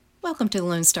Welcome to the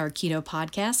Lone Star Keto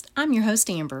Podcast. I'm your host,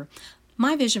 Amber.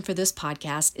 My vision for this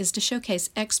podcast is to showcase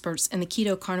experts in the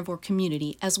keto carnivore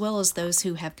community, as well as those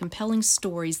who have compelling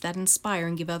stories that inspire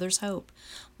and give others hope.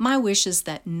 My wish is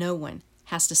that no one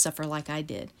has to suffer like I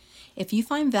did. If you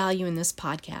find value in this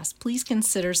podcast, please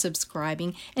consider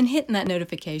subscribing and hitting that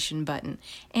notification button.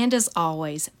 And as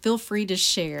always, feel free to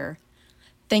share.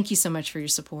 Thank you so much for your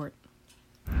support.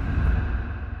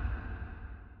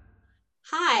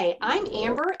 Hi, I'm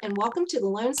Amber, and welcome to the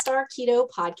Lone Star Keto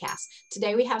Podcast.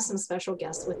 Today we have some special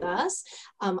guests with us,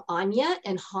 Anya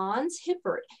and Hans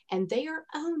Hippert, and they are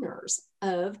owners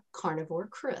of Carnivore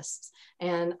Crisps.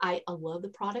 And I love the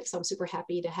product, so I'm super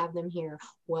happy to have them here.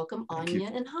 Welcome,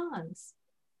 Anya and Hans.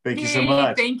 Thank you so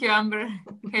much. Thank you, Amber.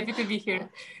 Happy to be here.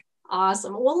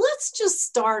 Awesome. Well, let's just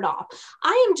start off.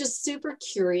 I am just super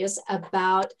curious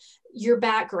about your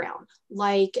background.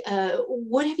 Like,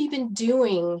 what have you been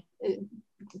doing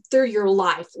through your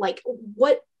life? Like,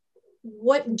 what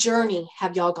journey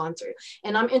have y'all gone through?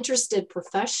 And I'm interested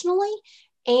professionally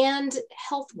and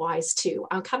health-wise too.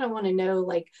 I kind of want to know,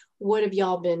 like, what have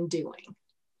y'all been doing?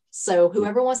 So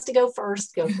whoever wants to go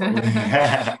first, go for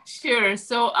it. Sure.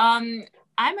 So I'm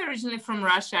originally from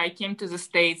Russia. I came to the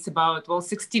States about,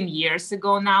 16 years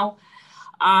ago now.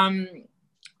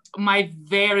 My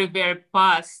very, very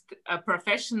past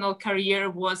professional career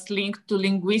was linked to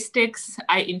linguistics.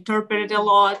 I interpreted a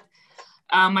lot.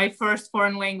 My first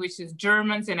foreign language is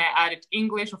German, and I added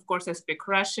English. Of course, I speak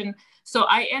Russian. So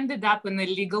I ended up in the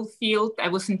legal field. I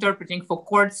was interpreting for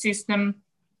court system.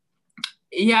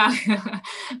 Yeah,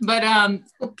 but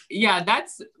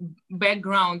that's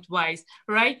background wise.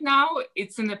 Right now,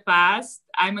 it's in the past.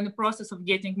 I'm in the process of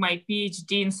getting my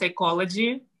PhD in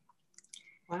psychology.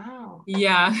 Wow.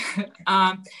 Yeah.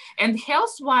 And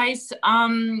health-wise,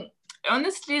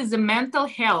 honestly, the mental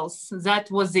health,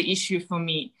 that was the issue for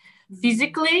me.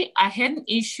 Physically, I had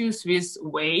issues with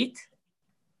weight.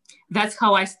 That's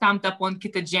how I stumbled upon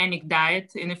ketogenic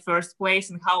diet in the first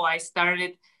place, and how I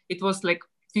started. It was like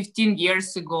 15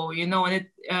 years ago, and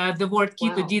the word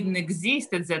keto didn't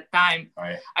exist at that time.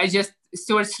 Right. I just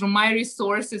searched through my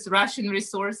resources, Russian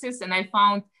resources, and I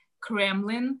found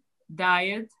Kremlin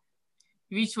diet,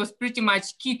 which was pretty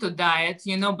much keto diet,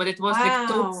 but it was like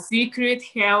top secret,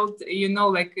 held,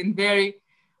 like in very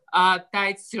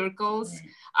tight circles,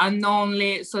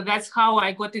 unknownly. So that's how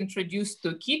I got introduced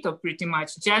to keto, pretty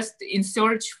much, just in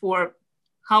search for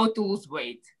how to lose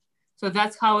weight. So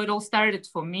that's how it all started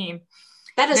for me.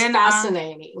 That is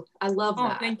fascinating. I love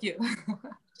that. Oh, thank you.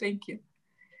 Thank you.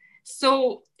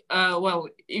 So,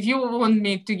 if you want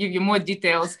me to give you more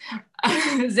details,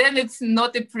 then it's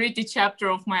not a pretty chapter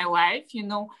of my life,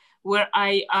 where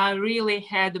I really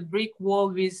had a brick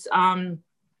wall with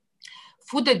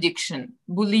food addiction,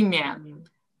 bulimia,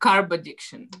 carb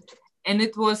addiction. And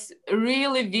it was a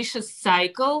really vicious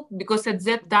cycle, because at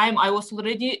that time I was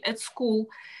already at school,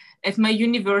 at my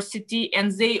university,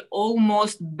 and they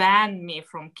almost banned me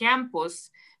from campus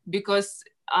because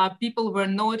people were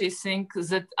noticing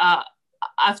that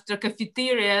after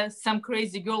cafeteria, some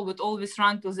crazy girl would always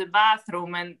run to the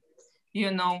bathroom and,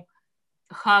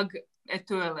 hug a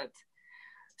toilet.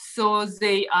 So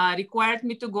they required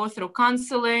me to go through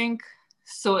counseling.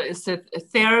 So it's a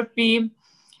therapy.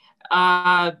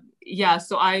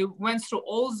 So I went through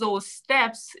all those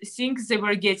steps. Things they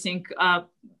were getting a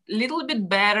little bit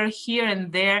better here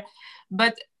and there,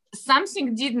 but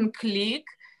something didn't click,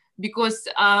 because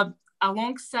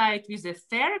alongside with the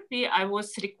therapy, I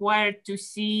was required to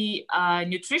see a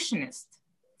nutritionist,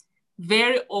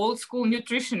 very old school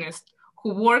nutritionist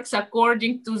who works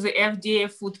according to the FDA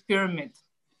food pyramid.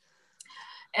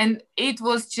 And it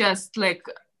was just like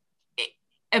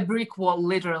a brick wall,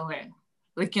 literally.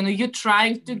 Like, you're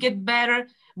trying to get better,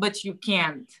 but you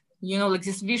can't, like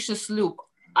this vicious loop.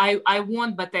 I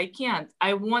want, but I can't.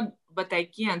 I want, but I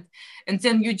can't. And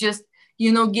then you just,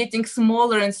 getting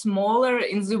smaller and smaller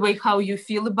in the way how you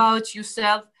feel about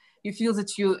yourself. You feel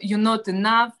that you're not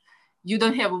enough. You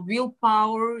don't have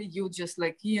willpower. You just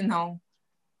like,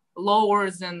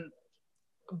 lower than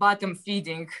bottom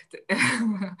feeding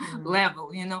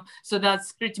level, So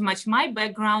that's pretty much my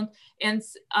background. And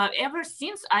ever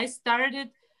since I started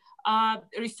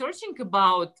researching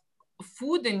about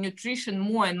food and nutrition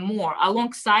more and more,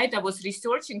 alongside I was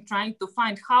researching, trying to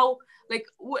find how, like,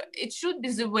 it should be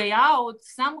the way out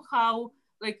somehow,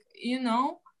 like,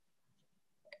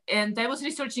 and I was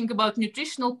researching about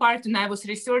nutritional part, and I was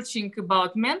researching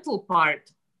about mental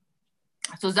part.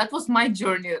 So that was my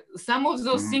journey. Some of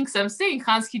those things I'm saying,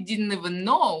 Hans, he didn't even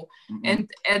know. And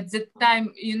at the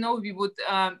time, we would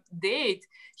date.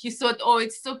 He thought, oh,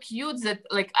 it's so cute that,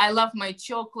 like, I love my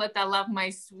chocolate, I love my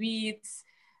sweets.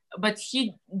 but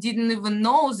he didn't even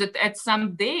know that at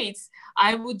some dates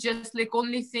I would just like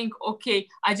only think, okay,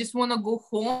 I just want to go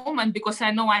home, and because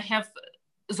I know I have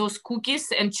those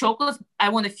cookies and chocolates, I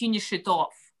want to finish it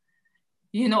off.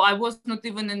 You know, I was not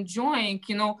even enjoying,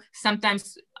 you know,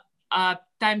 sometimes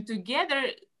time together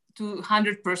to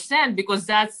 100%, because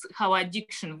that's how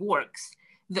addiction works.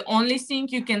 The only thing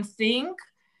you can think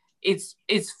is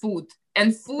food.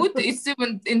 And food is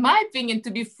even, in my opinion,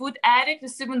 to be food addict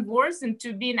is even worse than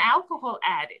to be an alcohol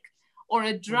addict or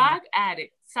a drug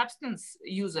addict, substance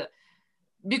user,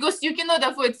 because you cannot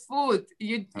avoid food.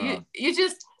 You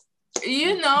just,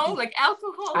 you know, like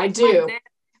alcohol. I do.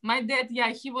 My dad,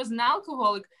 yeah, he was an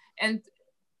alcoholic, and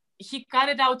he cut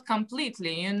it out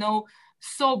completely, you know,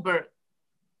 sober.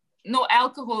 No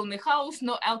alcohol in the house,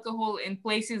 no alcohol in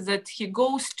places that he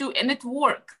goes to, and it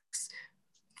works.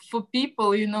 For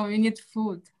people, you know, you need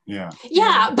food. Yeah,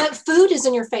 but food is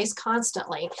in your face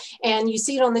constantly, and you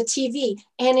see it on the TV,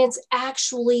 and it's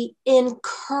actually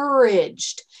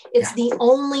encouraged. It's the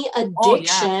only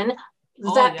addiction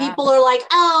that people are like,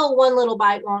 oh, one little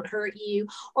bite won't hurt you,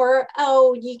 or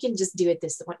oh, you can just do it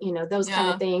this one, you know, those kind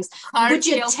of things. Would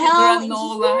you tell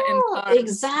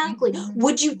exactly?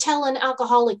 Would you tell an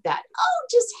alcoholic that, oh,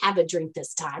 just have a drink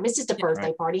this time, it's just a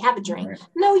birthday party, have a drink?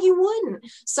 No, you wouldn't.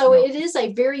 So it is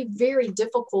a very, very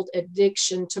difficult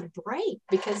addiction to break,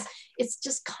 because it's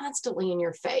just constantly in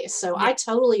your face. So I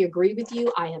totally agree with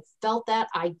you. I have felt that.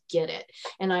 I get it.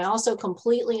 And I also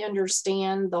completely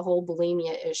understand the whole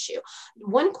bulimia issue.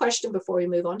 One question before we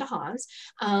move on to Hans.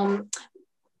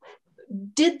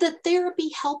 Did the therapy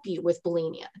help you with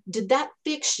bulimia? Did that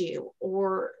fix you?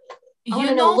 Or I want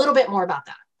to know a little bit more about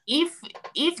that. If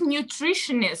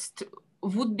nutritionist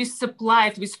would be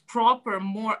supplied with proper,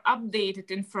 more updated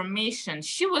information.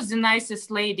 She was the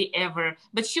nicest lady ever,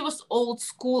 but she was old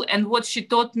school. And what she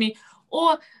taught me,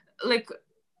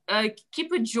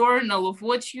 keep a journal of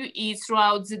what you eat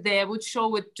throughout the day. I would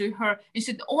show it to her. And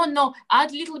she said, oh no,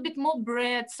 add a little bit more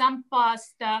bread, some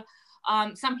pasta,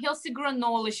 some healthy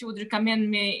granola. She would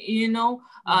recommend me, you know,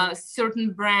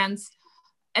 certain brands.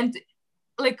 And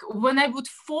like when I would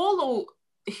follow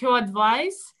her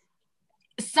advice,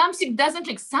 something doesn't,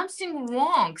 like something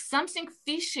wrong, something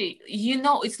fishy, you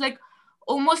know, it's like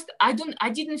almost I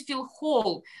didn't feel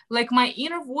whole. Like my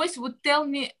inner voice would tell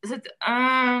me that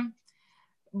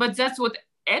but that's what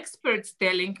experts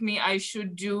telling me I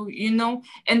should do, you know.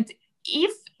 And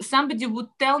if somebody would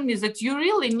tell me that you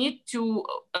really need to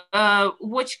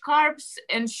watch carbs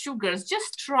and sugars,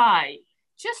 just try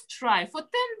for 10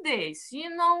 days, you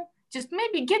know, just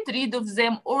maybe get rid of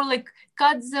them or like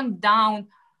cut them down.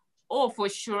 Oh, for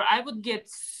sure, I would get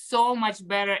so much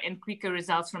better and quicker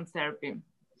results from therapy.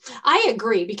 I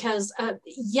agree, because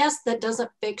yes, that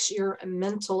doesn't fix your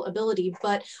mental ability,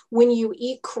 but when you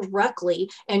eat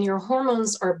correctly and your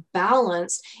hormones are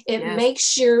balanced, it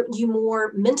makes you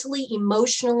more mentally,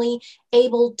 emotionally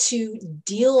able to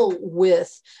deal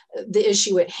with the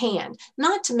issue at hand.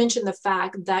 Not to mention the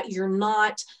fact that you're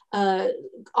not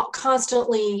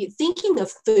constantly thinking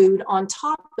of food on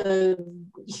top of,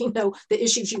 you know, the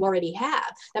issues you already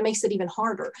have. That makes it even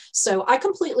harder. So I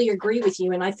completely agree with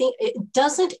you. And I think it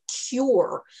doesn't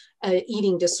cure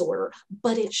eating disorder,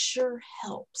 but it sure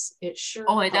helps. It sure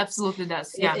helps. It absolutely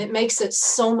does. Yeah. It makes it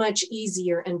so much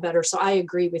easier and better. So I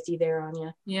agree with you there,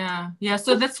 Anya. Yeah.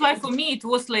 So that's why for me, it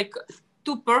was like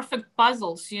two perfect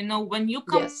puzzles, you know, when you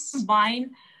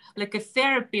combine like a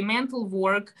therapy, mental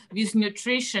work with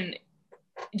nutrition,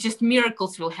 just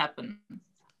miracles will happen.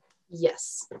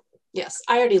 Yes,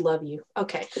 I already love you.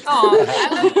 Okay. Oh,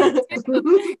 I love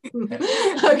you.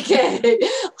 Okay,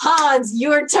 Hans,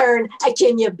 your turn.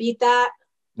 Can you beat that?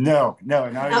 No, not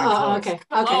even close. Okay.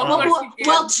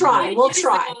 We'll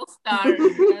try.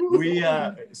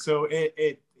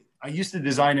 I used to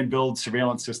design and build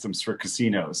surveillance systems for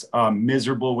casinos.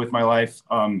 Miserable with my life.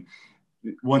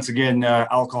 Once again,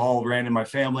 alcohol ran in my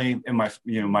family, and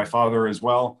my father as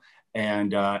well,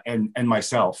 and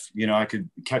myself. You know, I could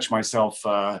catch myself,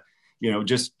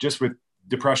 just with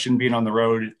depression, being on the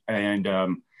road, and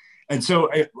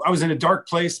so I was in a dark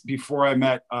place before I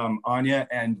met Anya,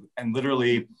 and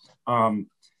literally,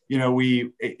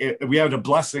 we had a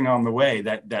blessing on the way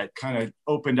that kind of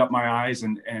opened up my eyes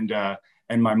and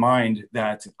my mind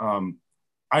that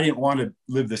I didn't want to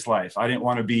live this life. I didn't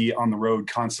want to be on the road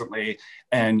constantly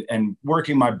and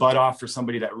working my butt off for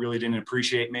somebody that really didn't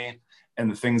appreciate me and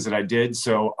the things that I did.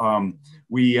 So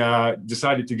we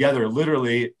decided together,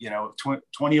 literally,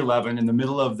 2011, in the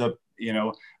middle of the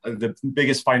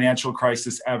biggest financial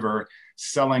crisis ever,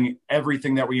 selling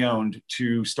everything that we owned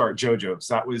to start JoJo's.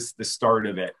 That was the start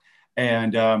of it.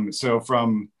 And so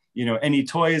from any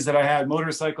toys that I had,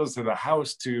 motorcycles to the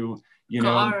house to,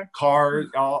 car,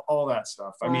 all that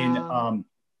stuff. I mean,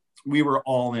 we were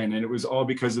all in, and it was all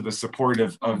because of the support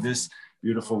of this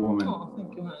beautiful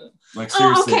woman. Like,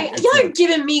 seriously. Okay, y'all are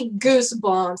giving me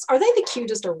goosebumps. Are they the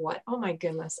cutest or what? Oh my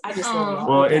goodness, I just love y'all.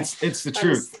 Well, okay. it's the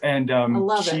truth, and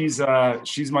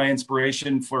she's my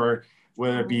inspiration for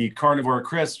whether it be carnivore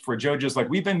crisp, for JoJo's. Like,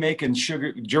 we've been making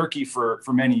sugar jerky for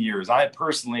many years. I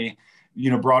personally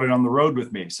brought it on the road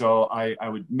with me. So I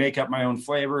would make up my own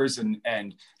flavors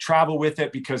and travel with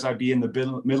it, because I'd be in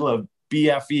the middle of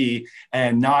BFE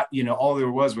and not, all there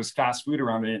was fast food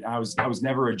around it. I was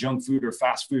never a junk food or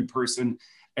fast food person.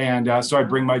 And so I'd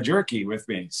bring my jerky with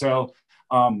me. So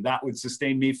that would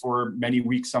sustain me for many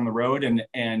weeks on the road.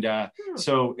 And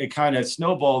so it kind of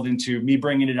snowballed into me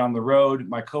bringing it on the road,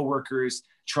 my coworkers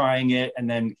trying it, and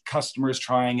then customers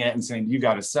trying it and saying, you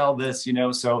got to sell this,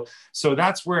 so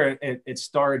that's where it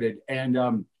started.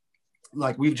 And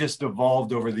like, we've just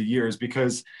evolved over the years,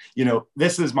 because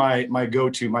this is my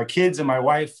go-to, my kids and my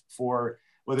wife, for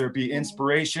whether it be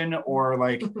inspiration or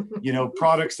like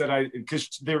products that because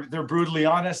they're brutally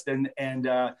honest, and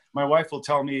my wife will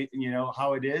tell me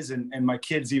how it is, and my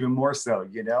kids even more so.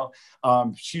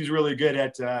 She's really good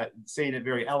at saying it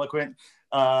very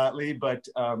eloquently, but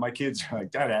my kids are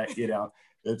like, Dad,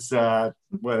 it's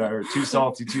whatever, too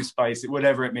salty, too spicy,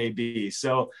 whatever it may be.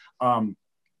 So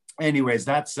anyways,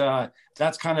 that's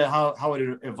kind of how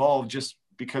it evolved, just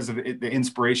because of the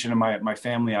inspiration of my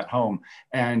family at home.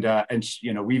 And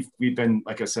we've been,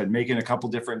 like I said, making a couple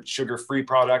different sugar-free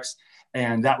products,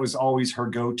 and that was always her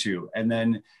go-to. And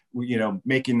then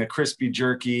making the crispy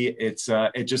jerky, it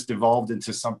just evolved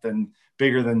into something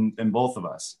bigger than both of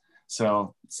us.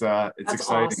 So it's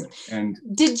exciting. Awesome. And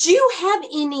did you have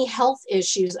any health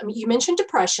issues? I mean, you mentioned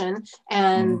depression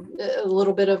and a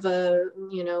little bit of a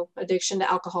addiction to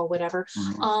alcohol, whatever.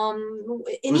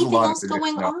 Anything else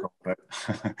going on?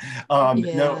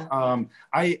 No.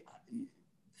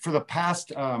 For the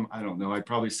past, I don't know, I'd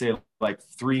probably say like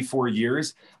 3-4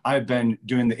 years, I've been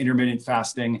doing the intermittent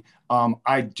fasting.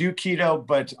 I do keto,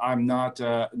 but I'm not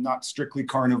strictly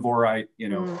carnivore. I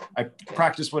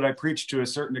practice what I preach to a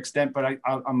certain extent, but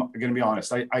I'm going to be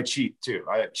honest, I cheat too.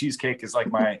 Cheesecake is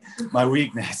like my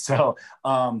weakness. So,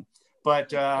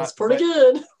 but it's pretty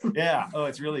good. Yeah. Oh,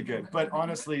 it's really good. But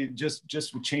honestly, just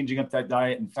changing up that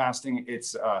diet and fasting,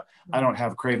 it's I don't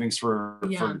have cravings for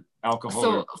alcohol.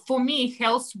 So for me,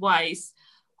 health-wise,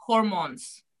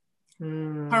 hormones,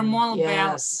 hormonal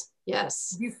balance.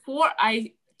 Yes. Before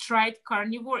I tried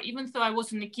carnivore, even though I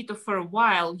was in a keto for a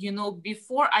while,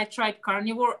 before I tried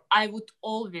carnivore, I would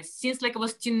always, since like I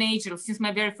was teenager, since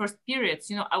my very first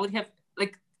periods, I would have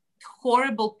like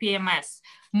horrible PMS,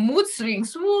 mood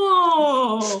swings.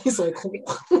 Whoa! He's like,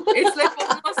 it's like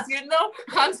almost,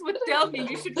 Hans would tell me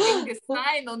you should hang a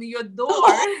sign on your door,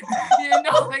 like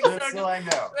that's all I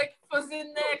know. Like for the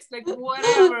next, like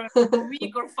whatever,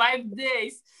 week or 5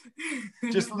 days.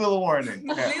 Just a little warning.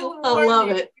 Yeah. I love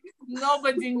it.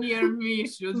 Nobody near me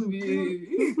should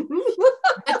be.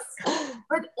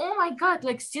 But oh my God,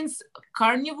 like since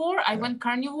carnivore, I went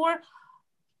carnivore.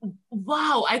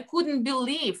 Wow, I couldn't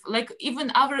believe, like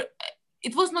even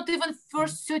it was not even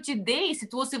first 30 days,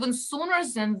 it was even sooner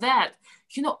than that.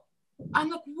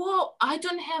 I'm like, whoa, I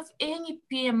don't have any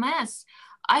PMS.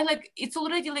 It's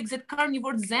already like that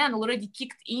carnivore zen already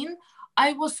kicked in.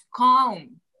 I was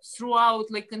calm throughout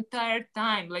like entire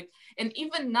time. And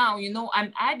even now,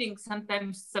 I'm adding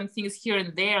sometimes some things here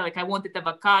and there. Like I wanted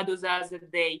avocado the other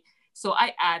day, so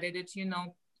I added it,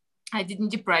 I didn't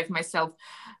deprive myself,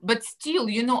 but still,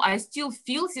 I still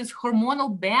feel this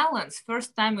hormonal balance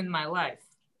first time in my life.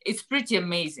 It's pretty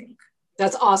amazing.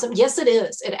 That's awesome. Yes, it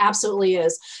is. It absolutely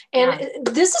is. And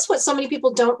this is what so many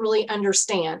people don't really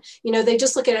understand. They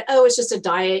just look at it, oh, it's just a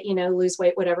diet, lose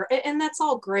weight, whatever. And that's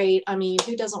all great. I mean,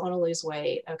 who doesn't want to lose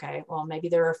weight? Okay, well, maybe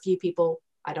there are a few people.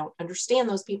 I don't understand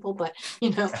those people, but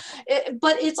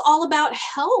but it's all about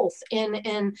health and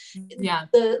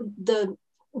the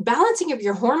balancing of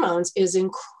your hormones is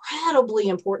incredibly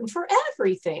important for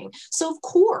everything. So of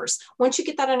course, once you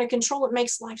get that under control, it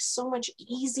makes life so much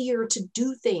easier to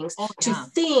do things, to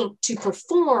think, to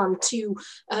perform, to,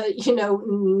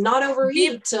 not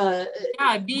overeat,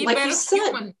 be like you said.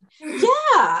 Human.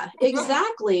 Yeah,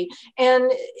 exactly.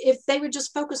 And if they would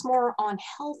just focus more on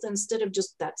health instead of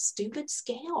just that stupid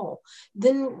scale,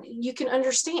 then you can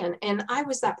understand. And I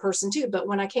was that person too. But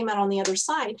when I came out on the other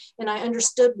side and I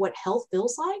understood what health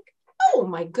feels like, oh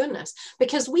my goodness,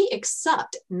 because we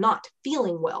accept not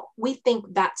feeling well. We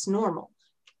think that's normal.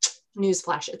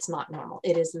 Newsflash, it's not normal.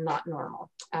 It is not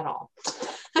normal at all.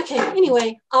 Okay,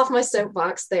 anyway, off my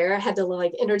soapbox there. I had to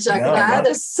like interject that.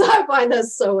 I find that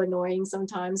so annoying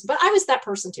sometimes, but I was that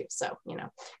person too. So, you know,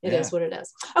 it is what it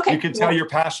is. Okay. You can tell you're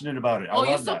passionate about it. I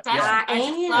love that. Passionate. I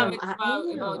just love it am.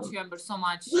 about you, Amber, so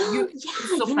much. Well,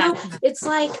 So you know, it's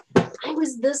like I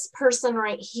was this person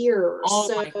right here.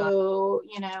 So,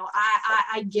 you know,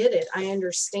 I get it. I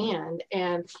understand.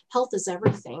 And health is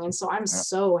everything. And so I'm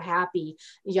so happy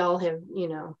y'all have, you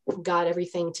know, got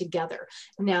everything together.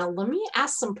 Now, let me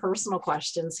ask some personal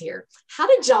questions here. How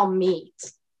did y'all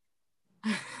meet?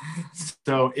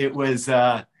 So it was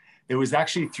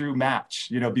actually through Match,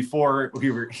 you know, before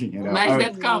we were, you know,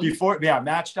 Match.com.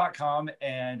 Match.com.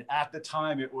 And at the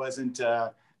time it wasn't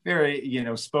very, you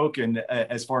know, spoken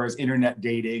as far as internet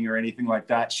dating or anything like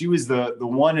that. She was the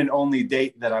one and only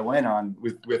date that I went on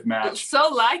with Match. So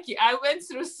lucky. I went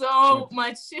through so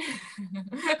much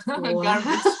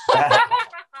garbage.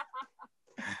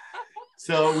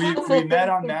 So we met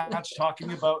on Match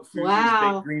talking about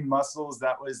Future's big green muscles.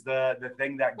 That was the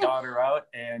thing that got her out.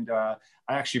 And I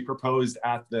actually proposed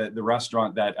at the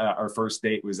restaurant that our first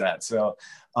date was at. So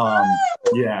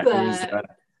yeah,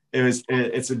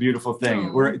 it's a beautiful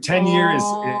thing. We're 10 years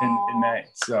in May.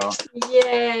 So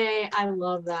yay, I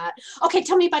love that. Okay,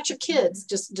 tell me about your kids.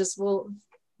 Just real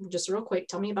quick,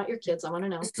 tell me about your kids. I want to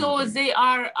know. So they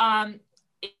are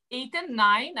 8 and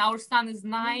 9. Our son is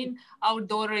 9. Our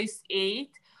daughter is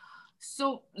 8.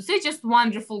 So they're just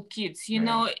wonderful kids. You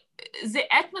know,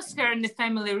 the atmosphere in the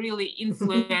family really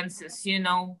influences, you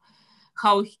know,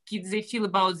 how kids, they feel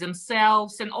about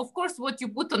themselves. And of course, what you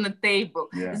put on the table.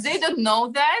 Yes. They don't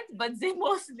know that, but they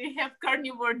mostly have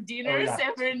carnivore dinners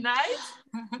every night.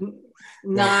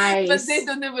 Nice. But they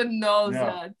don't even know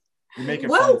that. You make it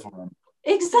fun for them.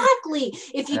 Exactly.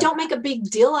 If you don't make a big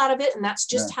deal out of it, and that's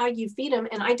just how you feed them.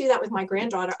 And I do that with my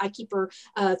granddaughter. I keep her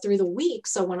through the week.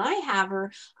 So when I have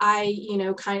her, I, you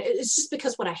know, it's just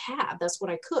because what I have, that's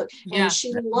what I cook. And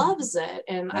she loves it.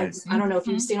 And I don't know if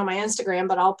you've seen on my Instagram,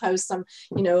 but I'll post some,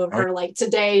 you know, of her, like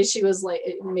today she was like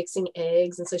mixing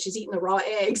eggs. And so she's eating the raw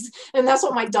eggs. And that's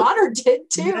what my daughter did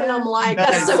too. And I'm like,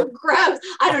 that's so gross.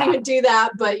 I don't even do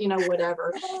that, but you know,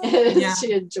 whatever.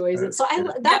 She enjoys it. So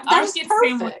that's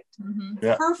perfect.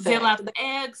 Perfect. They love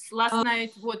eggs. Last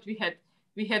night, what we had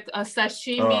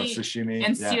sashimi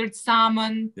and seared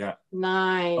salmon.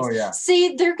 Nice. Oh yeah.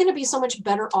 See, they're going to be so much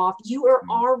better off. You are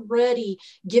already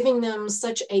giving them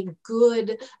such a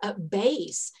good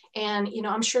base, and you know,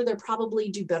 I'm sure they'll probably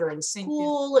do better in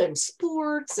school and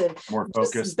sports and more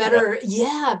focused, better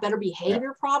better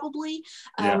behavior probably.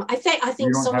 I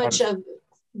think so much of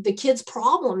the kids'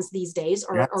 problems these days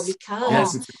are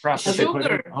because it's the crap that they put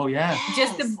in.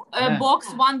 Just a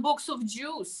one box of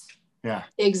juice.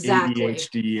 Exactly.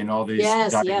 ADHD and all these.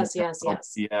 Yes.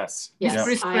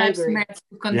 Prescribed meds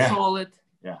to control it.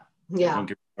 Don't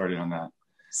get started on that.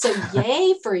 So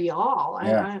yay for y'all.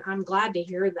 I'm glad to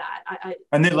hear that.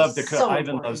 And they love to cook. So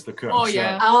Ivan loves to cook. Oh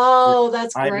yeah. Oh,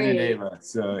 that's great. Ivan and Ava.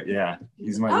 So yeah,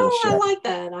 he's my little chef. I like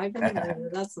that. Ivan and Ava.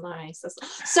 That's nice.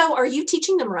 So are you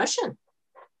teaching them Russian?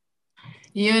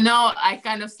 You know, I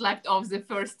kind of slacked off the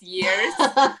first years.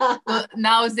 But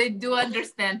now they do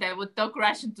understand. I would talk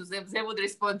Russian to them. They would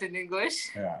respond in English.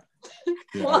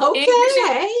 Well, okay.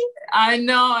 English, I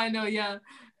know. Yeah.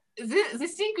 The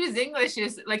thing with English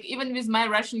is, like, even with my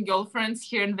Russian girlfriends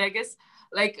here in Vegas,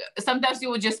 like, sometimes you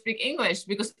would just speak English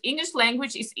because English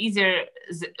language is easier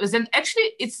than,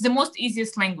 actually, it's the most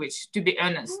easiest language, to be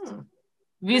honest.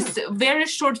 With very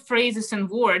short phrases and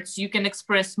words, you can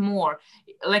express more.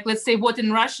 Like, let's say what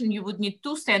in Russian you would need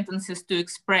 2 sentences to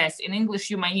express. In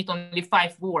English, you might need only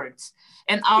 5 words.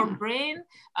 And our brain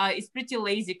is pretty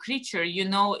lazy creature. You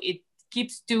know, it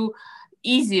keeps to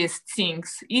easiest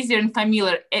things, easier and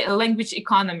familiar, language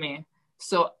economy.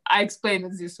 So I explain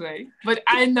it this way, but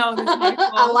I know that's my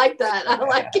fault. I like that. I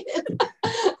like it.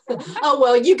 Oh,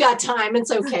 well, you got time.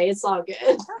 It's okay. It's all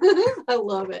good. I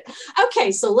love it.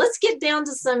 Okay, so let's get down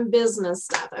to some business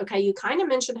stuff. Okay, you kind of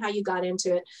mentioned how you got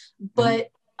into it,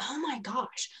 but oh my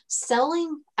gosh,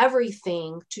 selling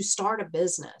everything to start a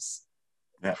business.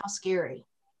 How scary.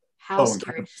 How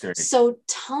scary. So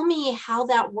tell me how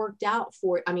that worked out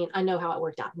for, I mean, I know how it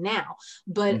worked out now,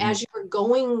 but as you were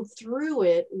going through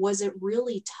it, was it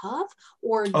really tough,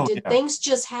 or did things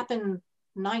just happen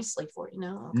nicely for you?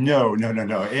 No.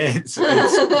 It's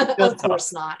of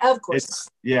course not. Of course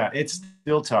not. It's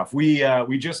still tough. We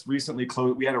just recently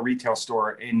closed. We had a retail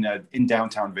store in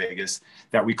downtown Vegas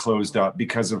that we closed up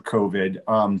because of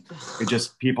COVID. It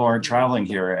just, people aren't traveling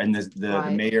here, and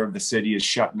the mayor of the city is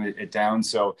shutting it down.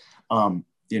 So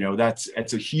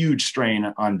it's a huge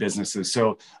strain on businesses.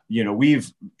 So,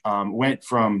 we've went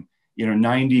from,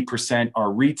 90%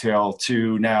 our retail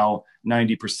to now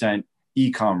 90%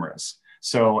 e-commerce.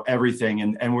 So everything,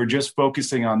 and we're just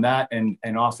focusing on that and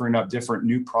offering up different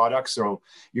new products. So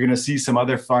you're going to see some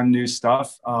other fun new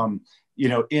stuff,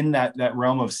 in that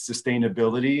realm of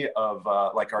sustainability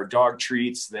of like our dog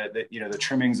treats, the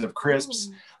trimmings of crisps.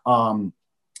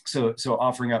 So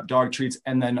offering up dog treats,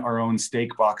 and then our own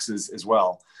steak boxes as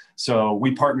well. So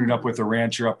we partnered up with a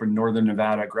rancher up in Northern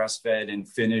Nevada, grass-fed and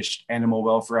finished, Animal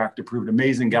Welfare Act approved,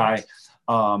 amazing guy.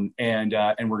 And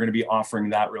we're going to be offering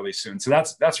that really soon. So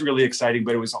that's really exciting.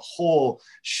 But it was a whole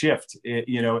shift,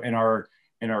 in our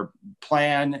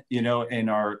plan, in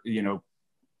our,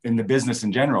 in the business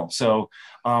in general. So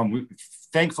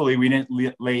thankfully we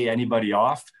didn't lay anybody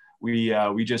off.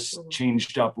 We just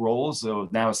changed up roles. So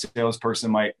now a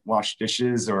salesperson might wash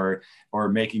dishes or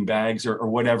making bags or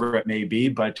whatever it may be.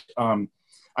 But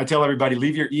I tell everybody,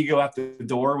 leave your ego at the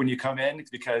door when you come in,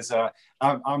 because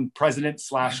I'm president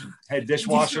 / head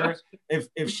dishwasher.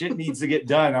 If shit needs to get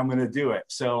done, I'm going to do it.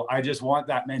 So I just want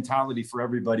that mentality for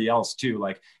everybody else too.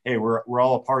 Like, hey, we're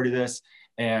all a part of this,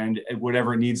 and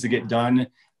whatever needs to get done.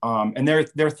 And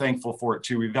they're thankful for it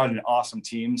too. We've got an awesome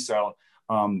team. So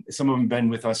some of them have been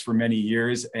with us for many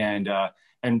years, and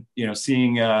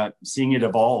seeing it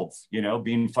evolve,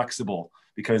 being flexible,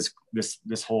 because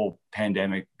this whole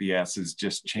pandemic BS has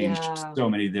just changed so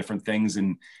many different things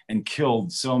and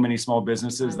killed so many small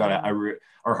businesses that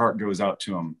our heart goes out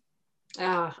to them.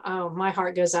 My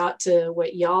heart goes out to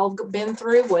what y'all been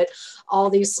through, what all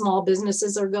these small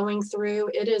businesses are going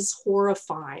through. It is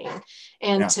horrifying.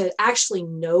 And to actually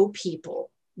know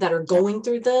people that are going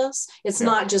through this, it's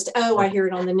not just, I hear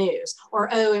it on the news, or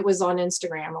it was on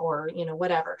Instagram, or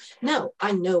whatever. No,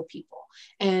 I know people,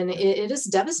 and it is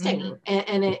devastating,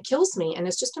 and it kills me, and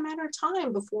it's just a matter of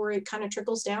time before it kind of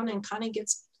trickles down and kind of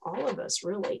gets all of us,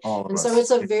 really. So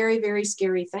it's a very, very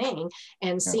scary thing,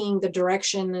 and seeing the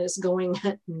direction that it's going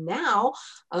now,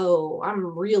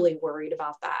 I'm really worried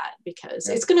about that, because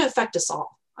it's going to affect us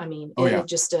all. I mean, it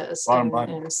just does.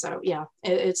 And so,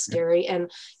 it's scary. And,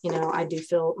 I do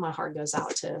feel my heart goes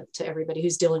out to everybody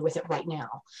who's dealing with it right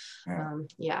now.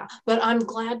 But I'm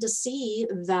glad to see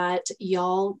that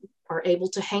y'all are able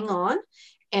to hang on,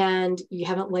 and you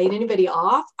haven't laid anybody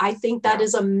off. I think that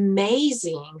is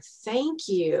amazing. Thank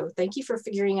you. Thank you for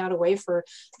figuring out a way for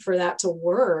that to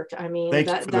work. I mean, thank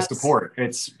you for the support.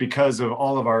 It's because of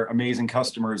all of our amazing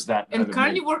customers and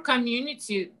carnivore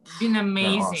community been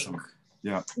amazing. Awesome.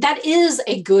 Yeah, that is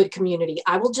a good community.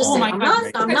 I will just say, I'm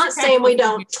not saying we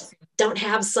don't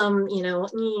have some,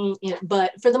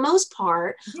 but for the most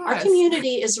part, our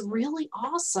community is really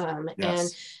awesome. And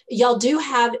y'all do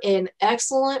have an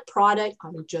excellent product.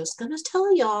 I'm just going to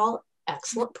tell y'all,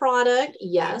 excellent product.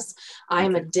 Yes, I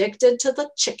am addicted to the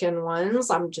chicken ones.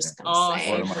 I'm just going to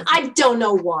say, I don't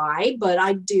know why, but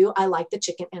I do. I like the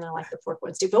chicken, and I like the pork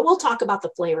ones too, but we'll talk about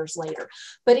the flavors later.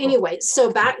 But anyway, so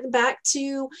back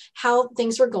to how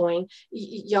things were going.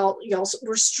 Y'all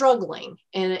were struggling,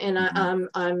 and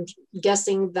I'm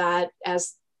guessing that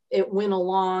as it went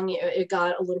along, it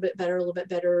got a little bit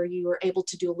better. You were able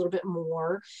to do a little bit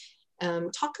more.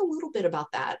 Talk a little bit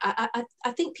about that.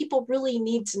 I think people really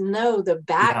need to know the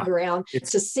background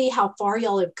to see how far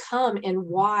y'all have come and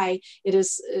why it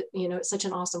is, it's such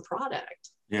an awesome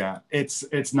product. Yeah,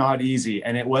 it's not easy,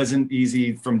 and it wasn't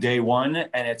easy from day one,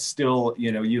 and it's still,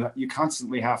 you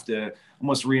constantly have to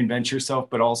almost reinvent yourself,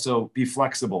 but also be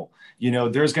flexible.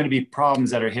 There's going to be problems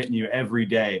that are hitting you every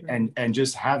day, and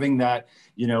just having that,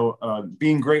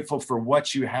 being grateful for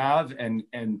what you have, and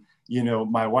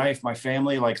my wife, my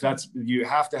family, like you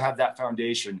have to have that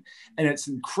foundation. And it's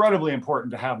incredibly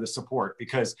important to have the support,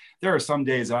 because there are some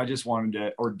days I just wanted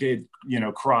to, or did,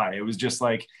 cry. It was just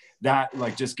like that,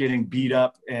 like just getting beat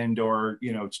up or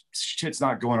shit's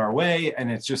not going our way. And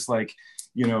it's just like,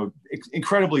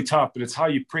 incredibly tough, but it's how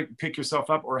you pick yourself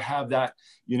up, or have that,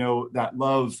 that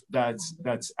love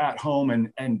that's at home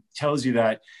and tells you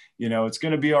that, it's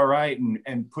going to be all right,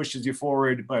 and pushes you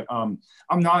forward. But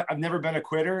I've never been a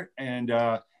quitter, and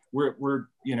we're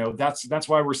that's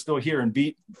why we're still here and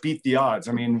beat the odds.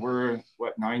 I mean, we're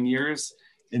 9 years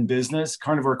in business.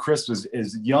 Carnivore Crisp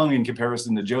is young in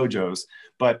comparison to JoJo's,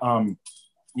 but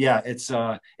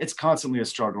it's constantly a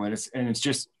struggle, and it's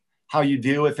just how you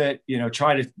deal with it.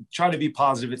 Try to be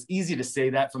positive. It's easy to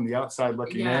say that from the outside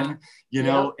looking in,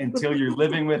 until you're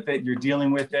living with it, you're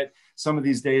dealing with it. Some of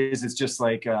these days it's just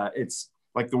like it's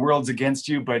like the world's against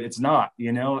you, but it's not,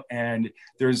 and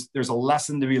there's a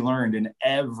lesson to be learned in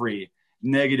every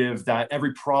negative, that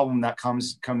every problem that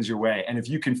comes your way. And if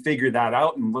you can figure that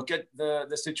out and look at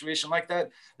the situation like that,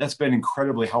 that's been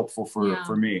incredibly helpful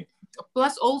for me.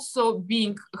 Plus also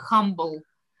being humble.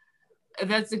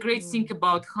 That's the great thing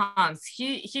about Hans.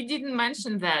 He didn't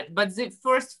mention that, but the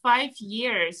first 5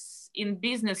 years in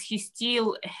business, he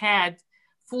still had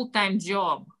full-time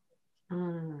job.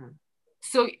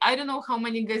 So I don't know how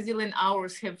many gazillion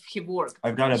hours he worked.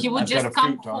 I've got a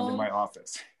futon in my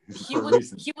office. He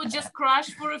would just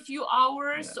crash for a few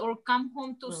hours or come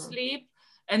home to sleep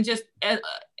and just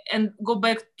and go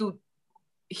back to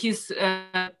his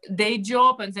day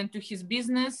job and then to his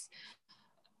business,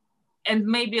 and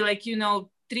maybe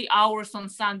 3 hours on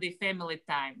Sunday family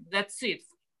time. That's it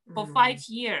for 5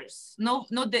 years. No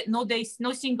days,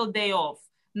 no single day off,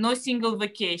 no single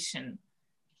vacation.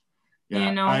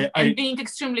 And being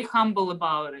extremely humble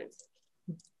about it.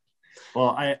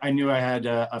 Well, I knew I had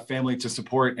a family to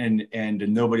support, and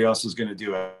nobody else was going to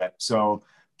do it. So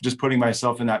just putting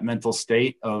myself in that mental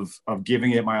state of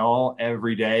giving it my all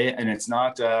every day. And it's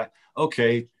not,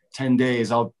 okay, 10 days,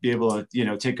 I'll be able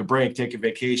to, take a break, take a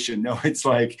vacation. No, it's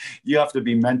like you have to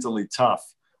be mentally tough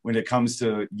when it comes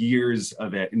to years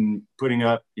of it, and putting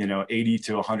up, 80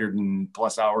 to 100 and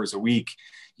plus hours a week,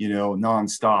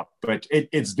 nonstop. But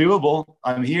it's doable.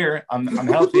 I'm here. I'm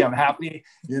healthy. I'm happy,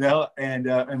 and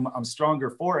I'm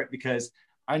stronger for it, because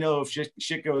I know if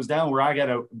shit goes down where I got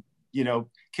to,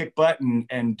 kick butt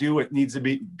and do what needs to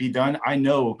be done, I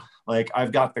know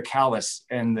I've got the callus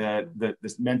and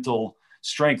this mental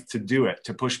strength to do it,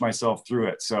 to push myself through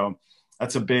it. So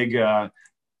that's a big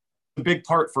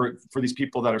part for these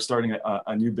people that are starting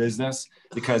a new business,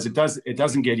 because it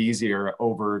doesn't get easier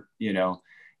over,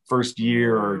 first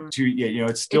year or 2 years,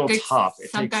 it's still tough.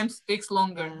 It sometimes takes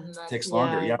longer. It takes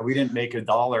longer. Yeah. We didn't make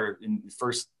 $1 in the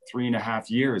first 3.5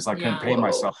 years. I couldn't pay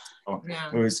myself. So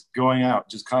it was going out,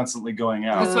 just constantly going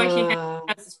out. That's why he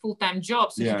has his full-time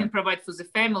job, so he can provide for the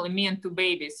family, me and 2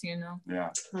 babies,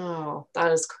 Yeah. Oh,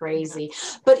 that is crazy.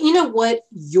 But you know what?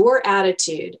 Your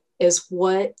attitude is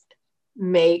what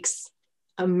makes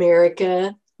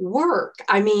America work.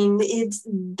 I mean, it's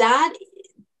that,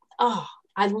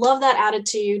 I love that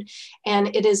attitude,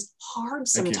 and it is hard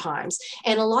sometimes.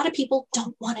 And a lot of people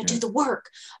don't want to do the work,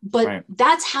 but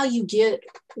that's how you get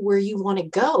where you want to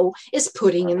go, is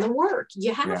putting in the work.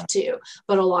 You have to,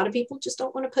 but a lot of people just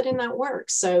don't want to put in that work.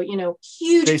 So,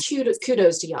 huge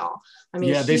kudos to y'all. I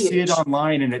mean, they see it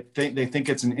online and they think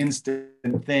it's an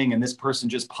instant thing, and this person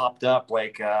just popped up.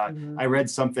 I read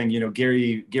something,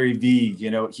 Gary V,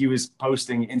 he was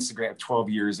posting Instagram 12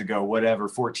 years ago, whatever,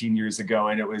 14 years ago,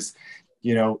 and it was,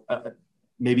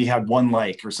 maybe had 1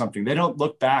 like or something. They don't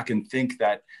look back and think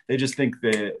that. They just think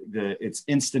it's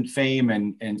instant fame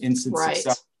and instant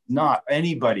success. Not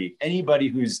anybody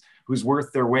who's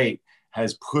worth their weight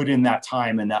has put in that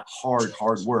time and that hard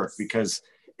work, because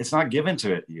it's not given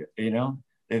to it. He's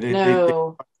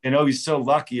so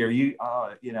lucky, or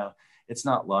it's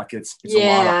not luck. It's a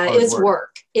lot of hard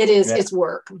work. It is. It's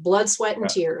work, blood, sweat, and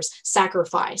tears,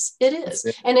 sacrifice. It is.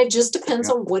 And it just depends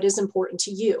on what is important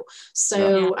to you.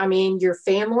 So, I mean, your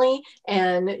family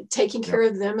and taking care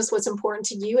of them is what's important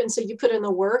to you. And so you put in the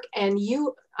work, and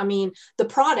the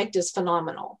product is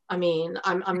phenomenal. I mean,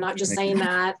 I'm not just saying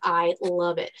that. I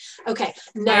love it. Okay.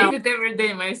 Now, I eat it every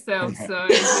day myself. So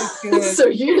it's good. So,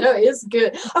 it's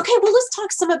good. Okay. Well, let's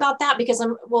talk some about that, because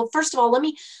first of all,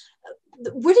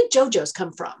 where did JoJo's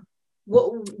come from?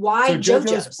 Why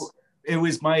JoJo's? It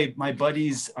was my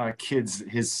buddy's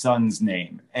his son's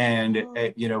name. And,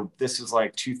 this is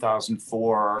like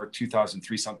 2004 or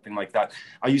 2003, something like that.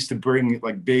 I used to bring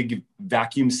big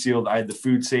vacuum sealed. I had the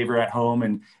food saver at home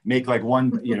and make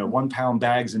 1 pound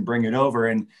bags and bring it over.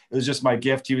 And it was just my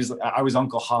gift. I was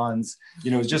Uncle Hans,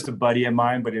 it was just a buddy of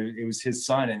mine, but it was his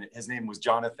son, and his name was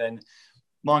Jonathan.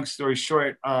 Long story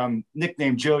short,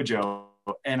 nicknamed JoJo.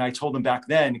 And I told him back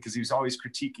then, because he was always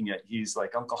critiquing it. He's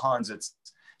like, Uncle Hans, it's,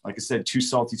 like I said, too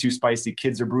salty, too spicy.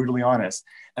 Kids are brutally honest.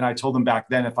 And I told him back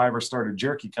then, if I ever start a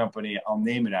jerky company, I'll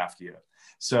name it after you.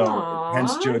 So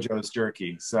hence JoJo's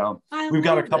Jerky. So we've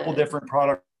got a couple different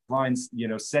product lines,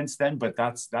 since then, but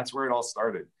that's where it all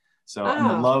started. So and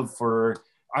the love for,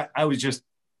 I was just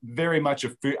very much a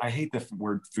food. I hate the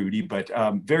word foodie, but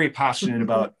very passionate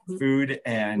about food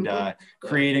and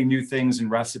creating new things and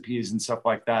recipes and stuff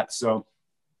like that. So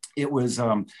it was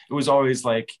always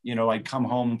I'd come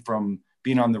home from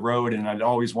being on the road, and I'd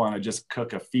always want to just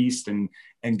cook a feast and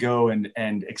go and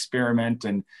experiment.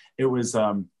 And it was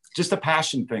just a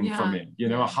passion thing for me,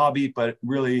 a hobby, but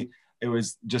really it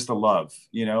was just a love,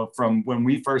 from when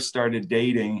we first started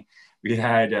dating. We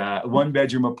had a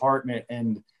 1-bedroom apartment,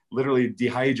 and literally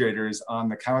dehydrators on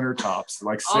the countertops,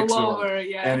 like all 6 of them. over,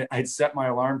 yeah. And I'd set my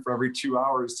alarm for every 2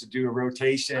 hours to do a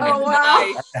rotation. Oh, and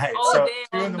wow. Nice. night. All So day,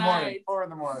 2 all in the morning, night. 4 in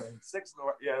the morning, 6 in the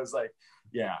morning. Yeah, it was like,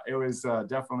 yeah, it was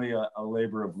definitely a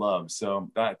labor of love. So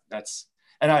that's,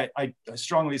 and I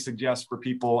strongly suggest for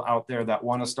people out there that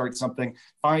want to start something,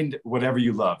 find whatever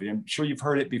you love. I'm sure you've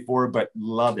heard it before, but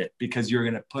love it, because you're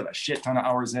going to put a shit ton of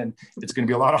hours in. It's going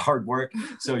to be a lot of hard work.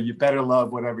 So you better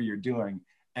love whatever you're doing.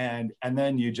 And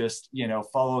then you just, you know,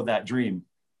 follow that dream.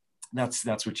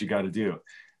 That's what you got to do.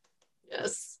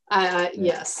 Yes.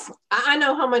 Yes. I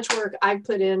know how much work I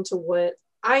put into what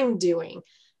I'm doing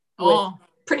with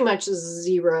pretty much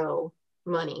zero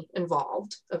money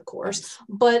involved, of course. Nice.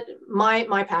 But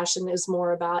my passion is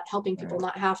more about helping people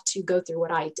not have to go through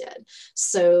what I did.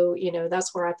 So, you know,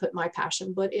 that's where I put my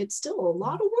passion, but it's still a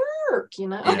lot of work, you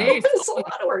know. Yeah. It's a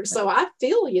lot of work. So I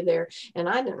feel you there, and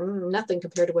I nothing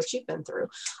compared to what you've been through.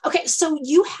 Okay, so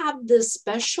you have this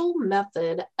special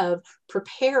method of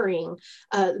preparing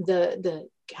the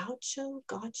gaucho,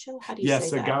 how do you say that?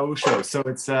 Yes, a gaucho. So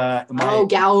it's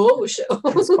gaucho.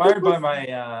 inspired by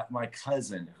my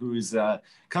cousin, who's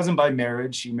cousin by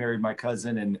marriage. She married my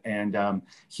cousin, and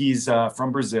he's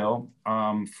from Brazil.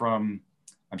 From,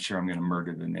 I'm sure I'm going to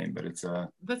murder the name, but it's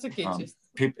that's okay.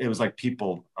 it was like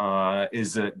People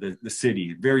is the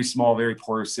city, very small, very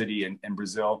poor city in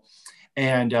Brazil,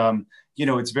 and you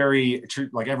know, it's very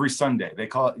like every Sunday they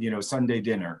call it, you know, Sunday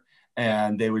dinner.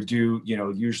 And they would do, you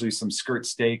know, usually some skirt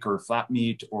steak or flat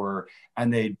meat,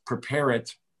 and they'd prepare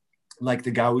it like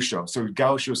the gaucho. So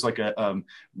gaucho is like a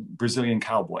Brazilian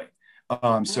cowboy.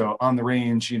 So on the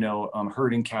range, you know,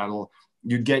 herding cattle,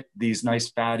 you get these nice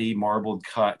fatty marbled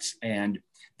cuts, and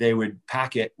they would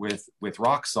pack it with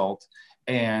rock salt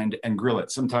and grill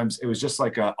it. Sometimes it was just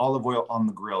like olive oil on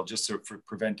the grill, just for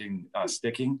preventing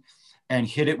sticking, and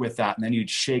hit it with that. And then you'd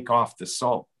shake off the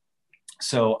salt.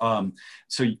 So,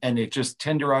 and it just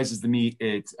tenderizes the meat.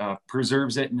 It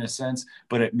preserves it in a sense,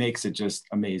 but it makes it just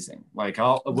amazing. Like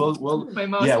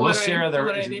we'll share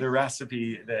the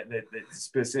recipe, the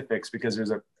specifics, because there's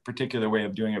a particular way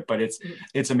of doing it, but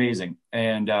it's amazing.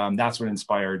 And that's what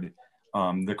inspired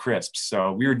the crisps.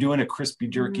 So we were doing a crispy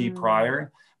jerky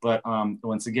prior, but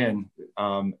once again,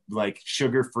 like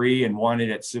sugar-free, and wanted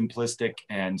it simplistic.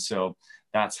 And so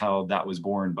that's how that was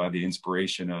born, by the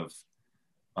inspiration of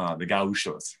the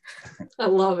gauchos. I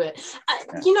love it.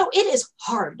 You know, it is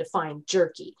hard to find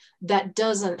jerky that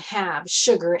doesn't have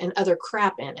sugar and other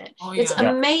crap in it. It's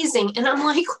amazing. And I'm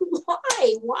like,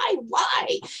 why?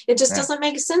 It just doesn't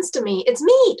make sense to me. It's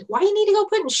meat. Why you need to go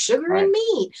putting sugar in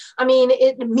meat? I mean,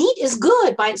 meat is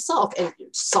good by itself, and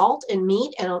salt and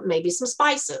meat and maybe some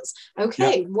spices.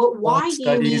 Okay, why do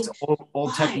you need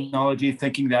old technology,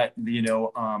 thinking that, you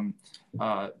know,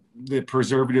 the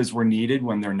preservatives were needed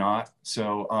when they're not.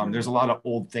 So there's a lot of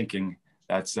old thinking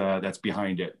that's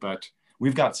behind it. But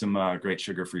we've got some great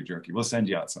sugar-free jerky. We'll send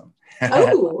you out some.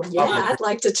 Oh, yeah, I'd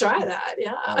like to try that.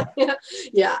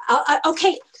 Yeah.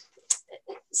 Okay.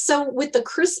 So with the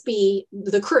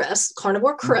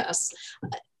carnivore crisp,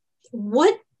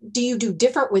 what do you do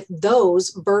different with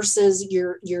those versus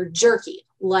your jerky?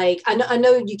 Like, I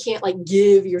know you can't like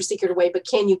give your secret away, but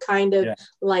can you kind of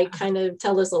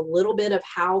tell us a little bit of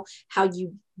how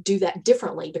you do that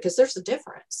differently? Because there's a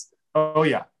difference. Oh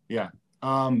yeah.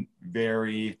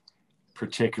 Very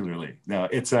particularly. No,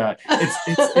 it's a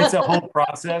whole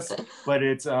process, but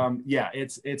it's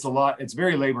a lot. It's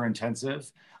very labor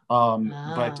intensive.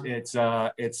 But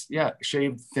it's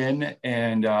shaved thin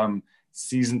and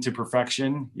seasoned to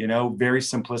perfection, you know, very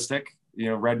simplistic, you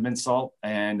know, red mint salt,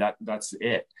 and that's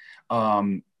it.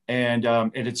 And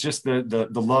it's just the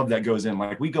love that goes in.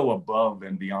 Like, we go above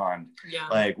and beyond,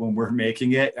 like when we're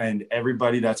making it, and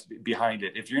everybody that's behind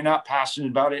it. If you're not passionate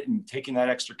about it and taking that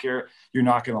extra care, you're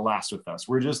not going to last with us.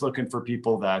 We're just looking for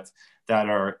people that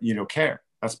are, you know, care.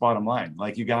 That's bottom line.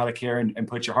 Like, you got to care and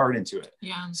put your heart into it.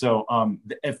 Yeah. So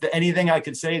if anything I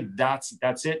could say, that's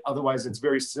it. Otherwise, it's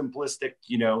very simplistic,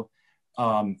 you know,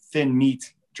 thin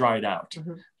meat dried out,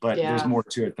 but there's more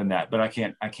to it than that. But I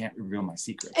can't reveal my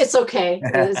secrets. It's okay.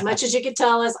 As much as you can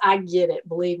tell us, I get it.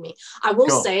 Believe me. I will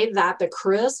say that the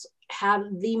crisps have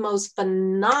the most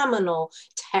phenomenal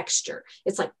texture.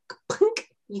 It's like punk.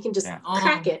 You can just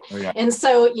crack it. Oh, yeah. And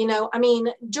so, you know, I mean,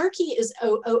 jerky is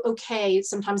okay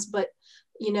sometimes, but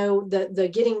you know, the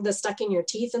getting the stuck in your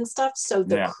teeth and stuff. So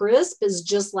the crisp is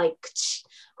just like,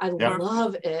 I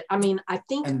love it. I mean,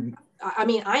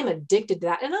 I'm addicted to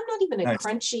that, and I'm not even a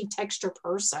crunchy texture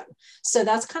person. So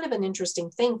that's kind of an interesting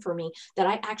thing for me, that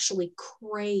I actually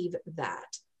crave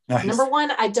that. Nice. Number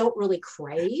one, I don't really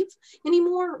crave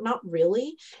anymore, not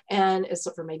really. And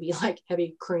except for maybe like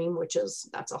heavy cream,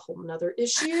 that's a whole nother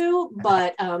issue.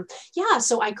 But yeah,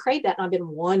 so I crave that and I've been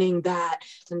wanting that.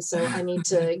 And so I need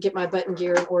to get my butt in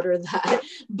gear and order that.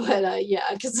 But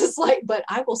yeah, because it's like, but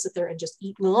I will sit there and just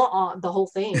eat the whole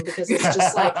thing because it's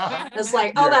just like,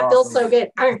 oh, that feels so good.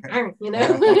 You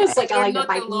know, it's like, I like not to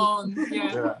bite alone. meat.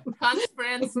 Yeah. Hans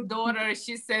friend's daughter,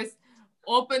 she says,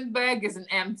 open bag is an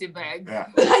empty bag. Yeah.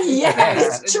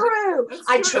 Yes, it's true. That's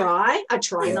I true.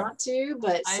 try Yeah. not to,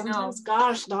 but I know. sometimes,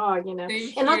 gosh, dog, you know.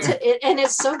 Thank And not you. to, and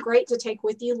it's so great to take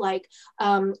with you. Like,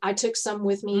 I took some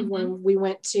with me when we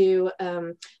went to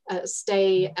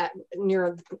stay at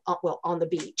near, well, on the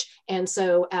beach, and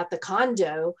so at the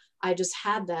condo, I just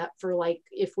had that for like,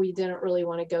 if we didn't really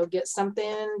want to go get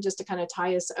something just to kind of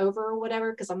tie us over or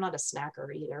whatever, because I'm not a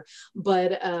snacker either.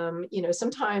 But, you know,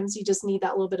 sometimes you just need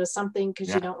that little bit of something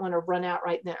because you don't want to run out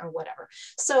right then or whatever.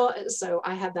 So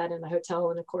I had that in the hotel.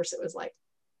 And of course it was like,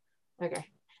 okay.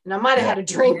 And I might have had a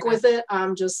drink with it.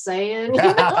 I'm just saying, you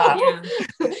know?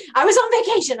 I was on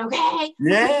vacation. Okay.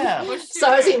 Yeah.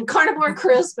 So I was eating carnivore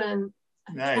crisp and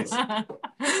Nice. I'm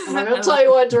not gonna tell you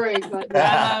what drink, but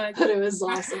it was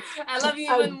awesome. I love you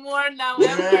even more now.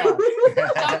 Yeah. Come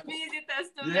visit us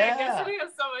to Yeah. Vegas. We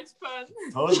have so much fun.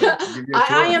 Totally. Give you a I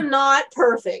tour. am not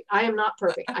perfect.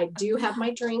 I do have my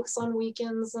drinks on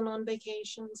weekends and on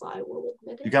vacations. I will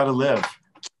admit it. You got to live.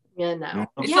 Yeah, no.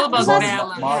 It's Yeah, all about 'cause that's-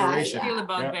 balance. Moderation. It's all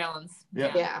about Yeah. balance.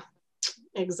 Yeah. Yeah,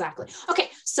 exactly.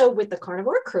 Okay, so with the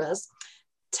carnivore crisp,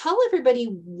 tell everybody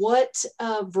what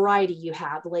variety you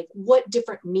have. Like, what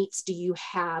different meats do you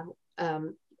have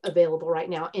available right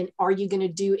now? And are you going to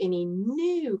do any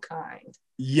new kind?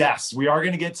 Yes, we are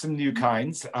going to get some new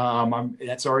kinds.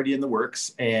 That's already in the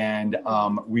works, and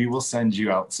we will send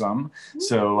you out some.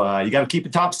 So you got to keep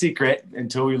it top secret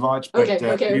until we launch. But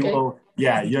Okay. will.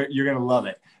 Yeah, you're going to love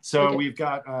it. So we've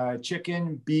got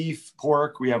chicken, beef,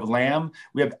 pork. We have lamb.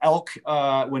 We have elk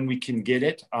when we can get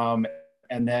it, and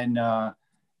then.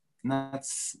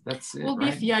 That's it. Well,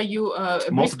 right? beef, yeah, you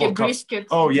brisket.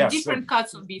 Oh, yes. Different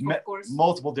cuts of beef, of course.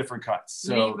 Multiple different cuts.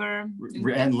 So Liver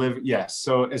and liver, yes.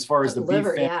 So as far as the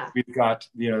liver, beef, we've got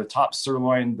the top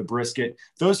sirloin, the brisket.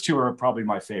 Those two are probably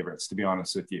my favorites, to be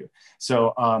honest with you.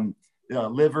 So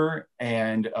liver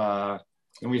and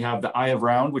we have the eye of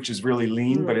round, which is really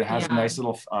lean, but it has a nice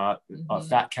little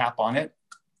fat cap on it.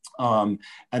 And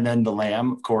then the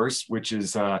lamb, of course, which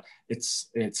is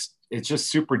it's just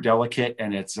super delicate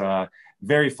and it's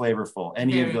very flavorful.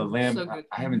 Any of the lamb, so I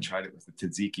haven't tried it with the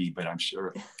tzatziki, but I'm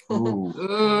sure. Ooh.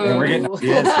 And we're getting ideas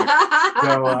here.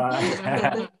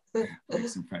 So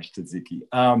some fresh tzatziki.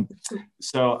 And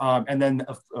then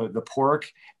the pork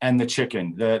and the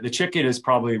chicken. The chicken is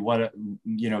probably one of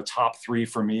top three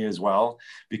for me as well,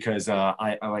 because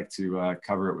I like to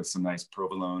cover it with some nice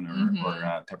provolone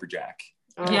or pepper jack.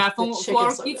 Yeah, for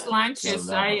kids' lunches,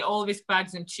 I always pack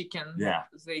them chicken. Yeah,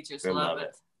 they just love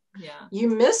it. Yeah, you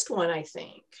missed one, I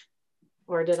think,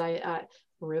 or did I?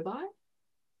 Ribeye?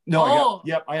 No.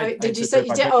 Did you say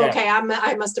you did? Oh, okay, I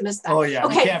must have missed that. Oh yeah,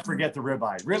 okay. You can't forget the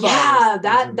ribeye. Yeah,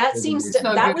 that seems to,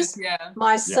 that was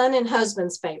my son and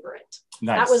husband's favorite.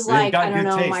 Nice. That was like, I don't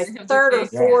know, taste. my third or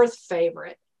fourth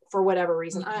favorite. For whatever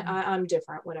reason, I'm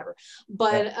different, whatever.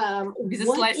 But with a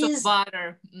slice of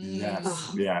butter.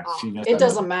 Yes. It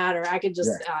doesn't matter. I could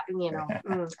just,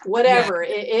 whatever.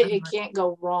 It can't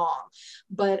go wrong.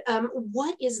 But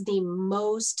what is the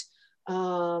most,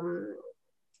 the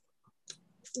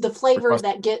flavor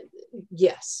that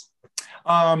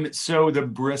so the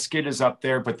brisket is up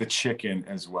there, but the chicken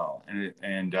as well.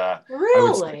 And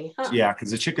really?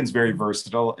 Because the chicken's very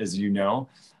versatile, as you know.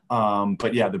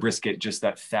 But yeah, the brisket, just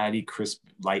that fatty, crisp,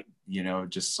 light,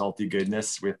 just salty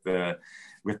goodness with the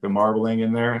marbling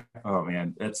in there. Oh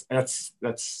man, that's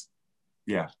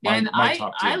yeah. I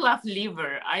love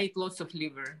liver. I eat lots of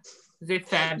liver. They're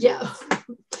fabulous. Yeah.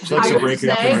 She likes to break it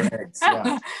up in her eggs.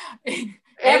 Yeah.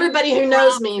 Everybody who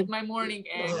knows me, my morning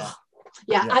egg.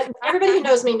 Everybody who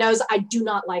knows me knows I do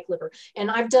not like liver,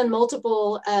 and I've done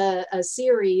multiple a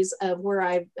series of where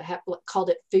I have called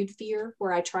it Food Fear,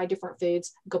 where I try different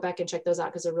foods. Go back and check those out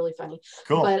because they're really funny.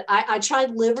 Cool. But I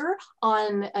tried liver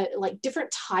on like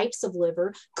different types of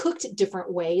liver, cooked different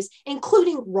ways,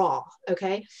 including raw.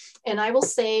 Okay, and I will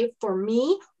say for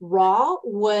me, raw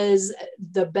was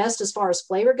the best as far as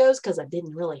flavor goes because I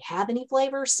didn't really have any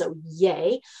flavor, so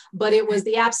yay. But it was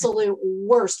the absolute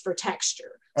worst for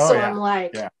texture. Oh, So yeah. I'm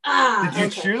like, Yeah. ah, Did you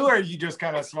okay. chew or you just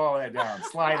kind of swallow it down,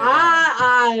 slide it down?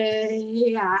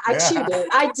 I chewed it.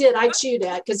 I chewed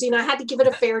it because, I had to give it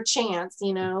a fair chance.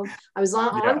 I was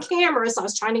on camera, so I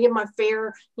was trying to give my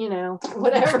fair,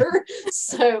 whatever.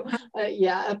 So,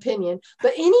 opinion.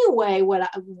 But anyway,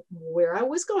 where I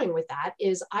was going with that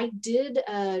is I did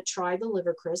try the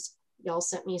liver crisp. Y'all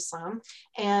sent me some.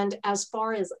 And as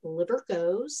far as liver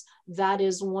goes, that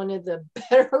is one of the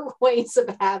better ways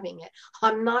of having it.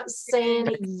 I'm not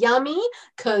saying yummy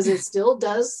because it still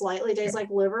does slightly taste like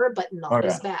liver, but not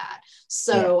as bad.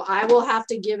 So I will have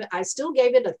to I still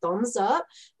gave it a thumbs up.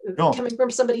 Coming from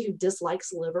somebody who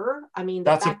dislikes liver. I mean,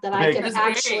 the fact that I can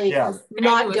actually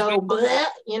not go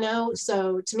bleh,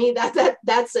 so to me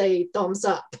that's a thumbs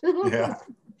up. Yeah.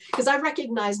 Because I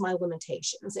recognize my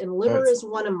limitations, and liver is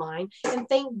one of mine. And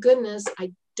thank goodness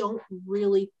I don't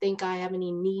really think I have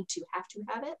any need to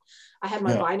have it. I had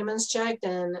my vitamins checked,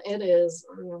 and it is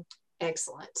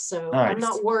excellent. So I'm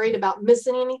not worried about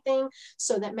missing anything.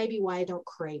 So that may be why I don't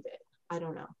crave it. I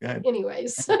don't know. Good.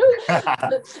 Anyways,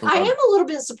 I am a little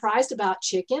bit surprised about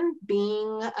chicken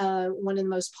being one of the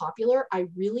most popular. I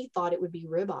really thought it would be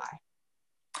ribeye.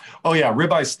 Oh yeah,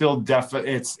 ribeye still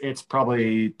definitely it's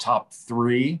probably top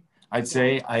 3. I'd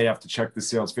say. I have to check the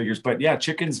sales figures, but yeah,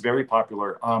 chicken's very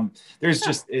popular. There's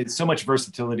just it's so much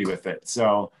versatility with it.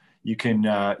 So you can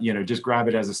just grab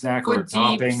it as a snack or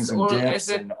toppings and dips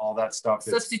and all that stuff.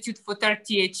 Substitute for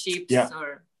tortilla chips.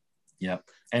 Yeah,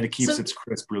 and it keeps its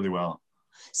crisp really well.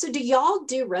 So do y'all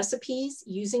do recipes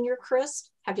using your crisp?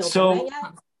 Have y'all done that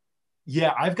yet?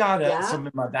 Yeah, I've got some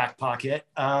in my back pocket.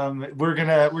 We're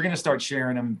gonna start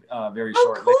sharing them very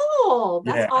shortly. Cool!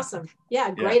 That's awesome.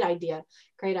 Yeah, great idea.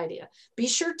 Great idea. Be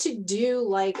sure to do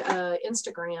like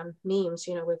Instagram memes,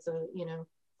 with the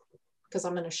because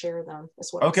I'm gonna share them.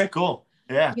 That's what. Okay, cool.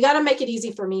 Yeah. You got to make it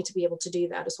easy for me to be able to do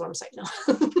that is what I'm saying. No.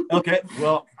 Okay.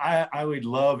 Well, I would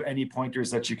love any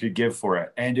pointers that you could give for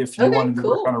it. And if you wanted to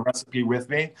work on a recipe with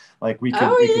me, like we could,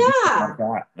 do like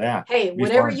that. Yeah. Hey,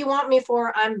 whatever you want me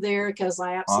for, I'm there because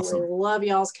I absolutely love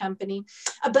y'all's company.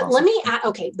 But let me add,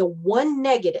 the one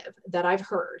negative that I've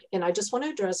heard, and I just want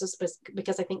to address this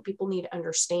because I think people need to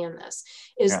understand this,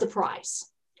 is the price.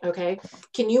 Okay.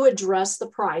 Can you address the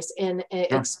price and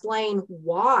explain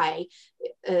why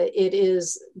it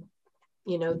is,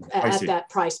 at that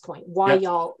price point, why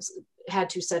y'all had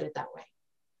to set it that way?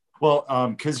 Well,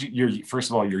 because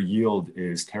first of all, your yield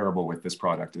is terrible with this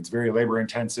product. It's very labor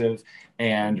intensive.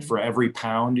 And for every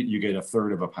pound, you get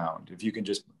 1/3 of a pound. If you can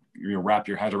just wrap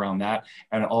your head around that,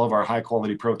 and all of our high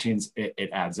quality proteins, it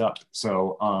adds up.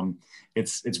 So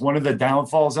it's one of the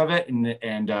downfalls of it.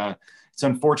 And it's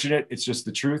unfortunate. It's just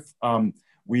the truth.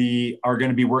 We are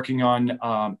going to be working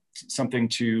on something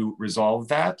to resolve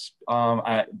that.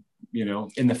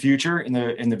 In the future,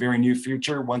 in the very near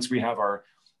future, once we have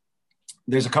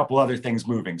there's a couple other things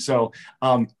moving. So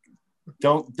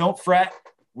don't fret.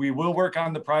 We will work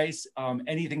on the price.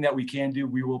 Anything that we can do,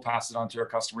 we will pass it on to our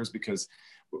customers because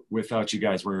without you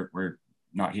guys, we're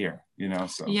not here.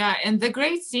 So yeah. And the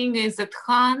great thing is that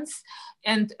Hans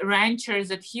and ranchers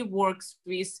that he works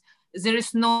with, there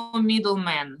is no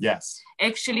middleman. Yes.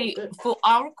 Actually, for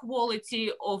our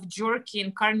quality of jerky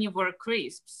and carnivore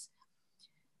crisps,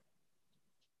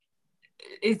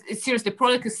 seriously,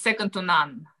 product is second to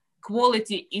none.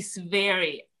 Quality is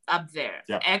very up there.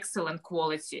 Yeah. Excellent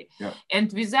quality. Yeah.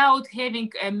 And without having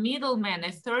a middleman,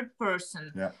 a third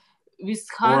person, with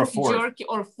Hans jerky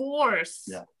or force.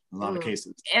 Yeah, a lot of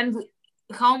cases. And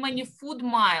how many food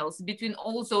miles between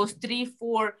all those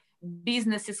 3-4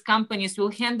 businesses, companies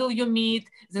will handle your meat,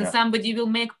 then somebody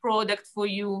will make product for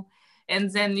you,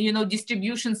 and then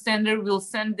distribution center will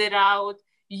send it out.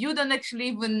 You don't actually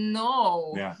even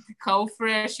know how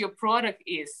fresh your product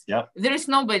is. There is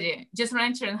nobody, just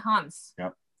rancher and Hans.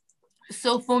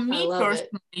 So for me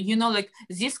personally,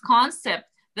 this concept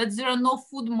that there are no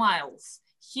food miles.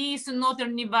 He is in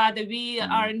northern Nevada, we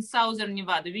are in southern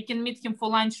Nevada, we can meet him for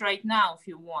lunch right now if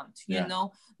you want.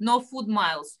 No food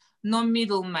miles, no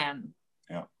middleman.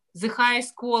 The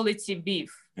highest quality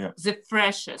beef, the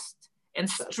freshest, and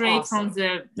straight from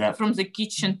the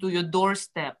kitchen to your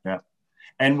doorstep.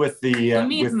 And with the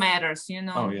meat matters,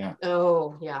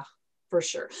 Oh yeah, for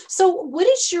sure. So what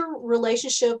is your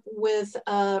relationship with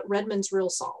Redmond's Real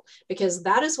Salt? Because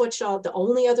that is the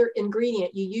only other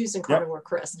ingredient you use in carnivore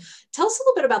crisp. Tell us a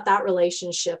little bit about that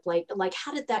relationship. Like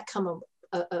how did that come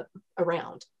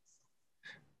around?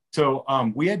 So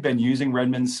we had been using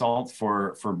Redmond's salt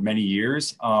for many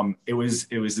years. It was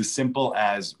as simple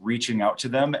as reaching out to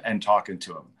them and talking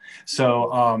to them.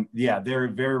 So they're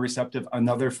very receptive.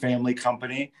 Another family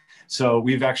company. So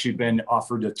we've actually been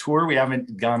offered a tour. We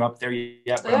haven't gone up there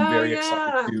yet, but I'm very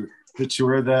excited to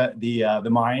tour the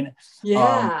mine.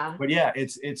 Yeah. But yeah,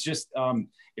 it's just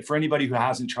for anybody who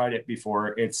hasn't tried it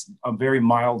before, it's a very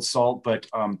mild salt, but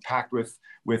packed with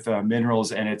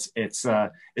minerals, and it's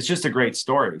just a great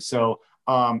story. So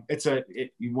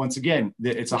once again,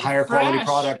 it's a higher quality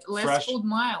product, less food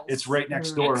miles. It's right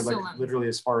next door, Excellent. like literally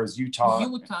as far as Utah,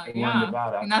 yeah,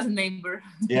 Nevada, another neighbor.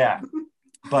 Yeah,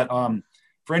 but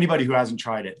for anybody who hasn't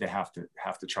tried it, they have to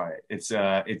try it.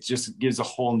 It just gives a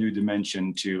whole new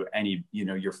dimension to any,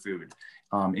 your food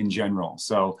in general.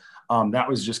 So that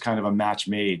was just kind of a match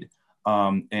made,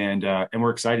 and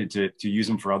we're excited to use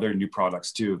them for other new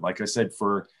products too. Like I said,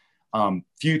 for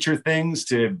future things,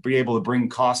 to be able to bring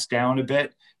costs down a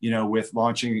bit, with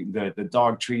launching the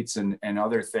dog treats and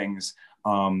other things,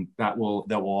 that will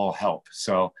all help.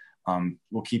 So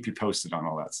we'll keep you posted on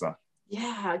all that stuff.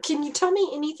 Yeah. Can you tell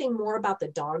me anything more about the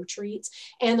dog treats?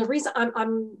 And the reason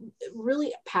I'm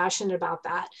really passionate about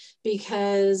that,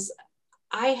 because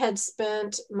I had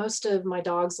spent most of my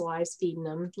dog's lives feeding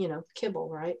them, kibble,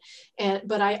 right?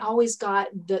 But I always got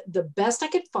the best I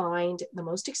could find, the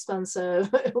most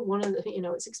expensive. One of the,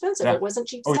 it's expensive. Yeah. It wasn't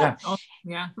cheap stuff. Yeah. Oh,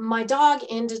 yeah. My dog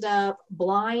ended up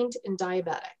blind and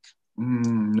diabetic.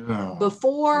 No.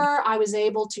 Before I was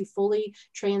able to fully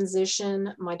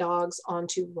transition my dogs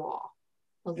onto raw.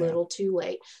 A little too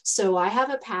late. So I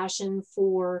have a passion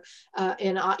for,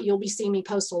 you'll be seeing me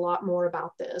post a lot more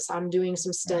about this. I'm doing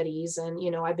some studies, and,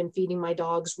 I've been feeding my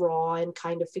dogs raw and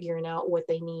kind of figuring out what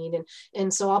they need.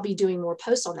 And so I'll be doing more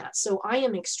posts on that. So I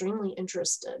am extremely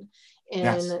interested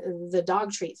in the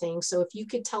dog treat thing. So if you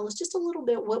could tell us just a little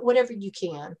bit, whatever you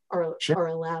can are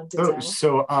allowed to tell.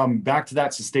 So back to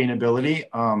that sustainability,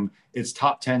 it's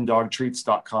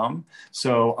top10dogtreats.com.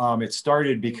 So it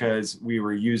started because we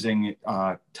were using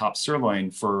top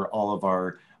sirloin for all of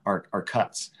our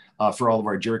cuts, for all of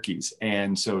our jerkies.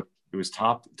 And so it was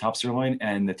top sirloin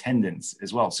and the tendons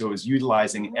as well. So it was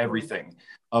utilizing everything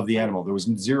of the animal. There was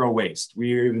zero waste.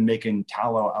 We were even making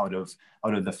tallow out of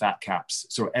the fat caps.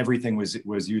 So everything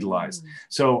was utilized.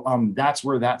 So that's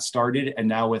where that started. And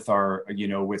now with our,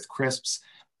 with crisps,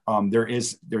 there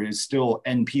is still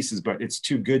end pieces, but it's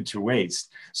too good to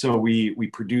waste. So we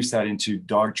produce that into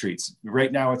dog treats.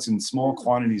 Right now it's in small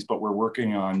quantities, but we're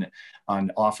working on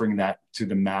offering that to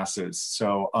the masses.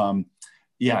 So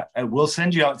yeah, we'll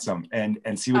send you out some and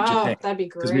see what you think. That'd be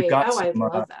great. I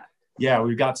love that. Yeah,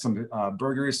 we've got some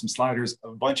burgers, some sliders, a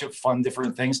bunch of fun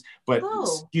different things, but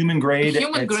human grade.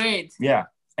 Human grade. Yeah,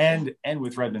 and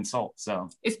with Redmond salt. So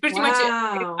it's pretty much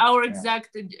our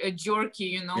exact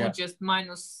jerky, just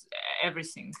minus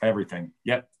everything. Everything.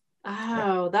 Yep.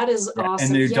 Oh, that is awesome.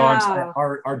 And their dogs,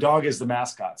 our dog is the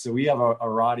mascot. So we have a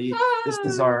Roddy. This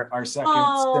is our second.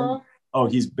 Oh,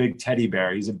 he's big teddy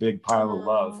bear. He's a big pile of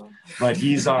love. But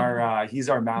he's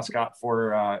our mascot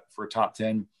for Top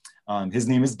 10. His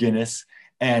name is Guinness,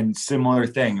 and similar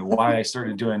thing. Why I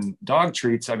started doing dog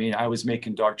treats. I mean, I was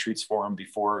making dog treats for him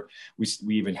before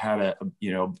we even had a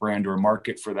brand or a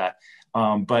market for that.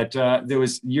 But there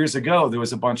was years ago, there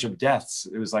was a bunch of deaths.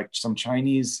 It was like some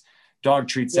Chinese dog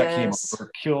treats that came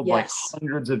over, killed like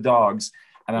hundreds of dogs.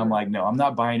 And I'm like, no, I'm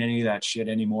not buying any of that shit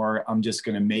anymore. I'm just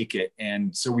going to make it.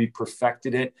 And so we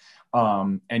perfected it,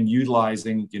 and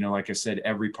utilizing, like I said,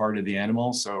 every part of the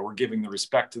animal. So we're giving the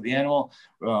respect to the animal.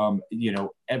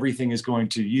 Everything is going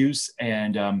to use,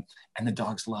 and the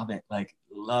dogs love it.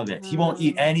 Love it. He won't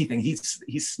eat anything. He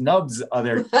snubs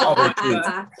other treats.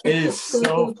 It is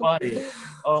so funny.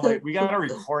 Oh my, we gotta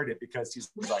record it because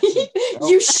he's like,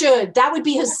 you should. That would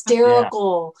be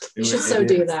hysterical. You should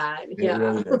do that. Yeah.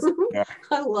 Really yeah.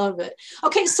 I love it.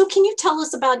 Okay, so can you tell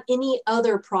us about any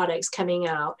other products coming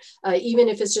out, even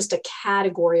if it's just a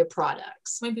category of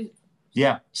products? Maybe.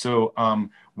 Yeah. So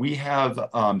we have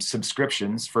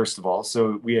subscriptions, first of all.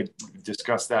 So we had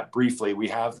discussed that briefly. We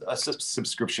have a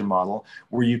subscription model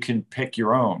where you can pick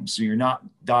your own. So you're not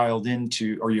dialed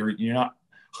into, or you're not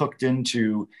hooked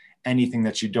into anything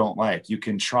that you don't like. You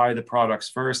can try the products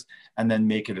first and then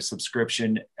make it a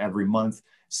subscription every month,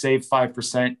 save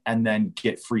 5%, and then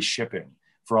get free shipping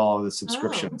for all of the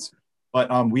subscriptions. But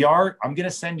I'm going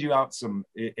to send you out some,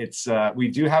 we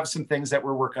do have some things that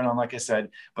we're working on, like I said,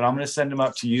 but I'm going to send them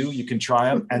out to you. You can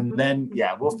try them, and then,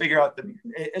 we'll figure out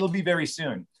it'll be very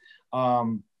soon.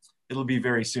 It'll be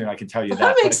very soon. I can tell you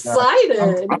that. I'm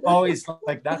excited. I'm always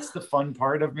like, that's the fun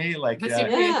part of me. Like,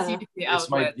 it's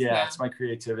my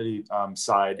creativity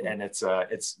side. And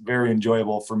it's very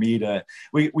enjoyable for me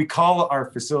we call our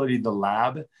facility the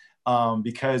lab.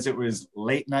 Because it was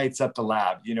late nights at the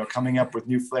lab, coming up with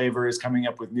new flavors, coming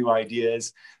up with new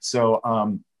ideas. So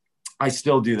I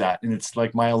still do that. And it's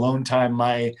like my alone time,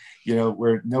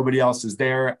 where nobody else is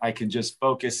there. I can just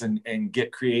focus and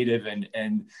get creative,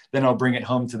 and then I'll bring it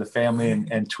home to the family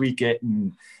and tweak it.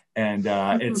 And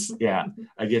it's,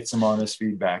 I get some honest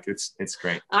feedback. It's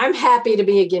great. I'm happy to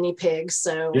be a guinea pig.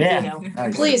 So,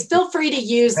 nice. Please feel free to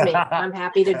use me. I'm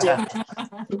happy to do it.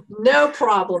 No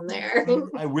problem there.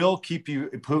 I will keep you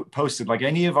posted. Like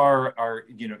any of our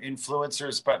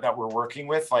influencers, but that we're working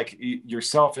with, like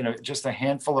yourself and just a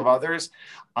handful of others,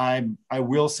 I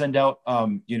will send out,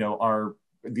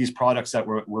 these products that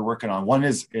we're working on. One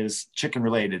is chicken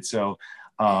related. So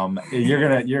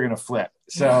you're gonna flip.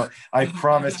 So I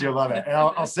promise you'll love it. And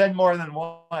I'll send more than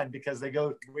one because they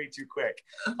go way too quick.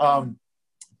 And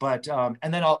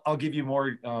then I'll give you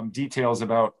more details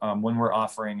about when we're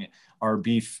offering our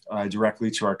beef directly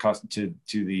to our to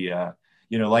the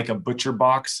like a butcher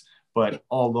box, but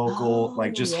all local,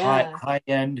 high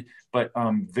end, but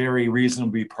very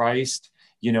reasonably priced,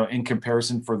 in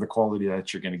comparison for the quality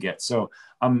that you're going to get. So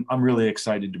I'm really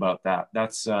excited about that.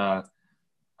 That's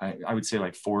I would say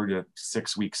like 4 to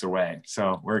 6 weeks away.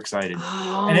 So we're excited.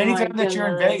 Oh, and anytime that you're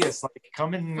in Vegas, like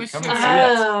come and see us.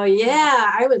 Oh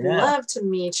yeah. I would love to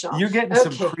meet y'all. You're getting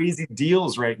some crazy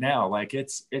deals right now. Like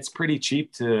it's pretty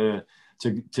cheap to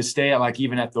stay at, like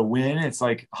even at the Wynn, it's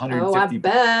like $150. Oh, I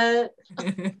bet.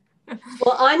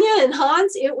 Well, Anya and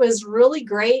Hans, it was really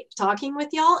great talking with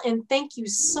y'all, and thank you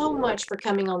so much for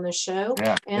coming on the show.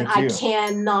 Yeah, and I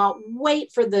cannot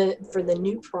wait for the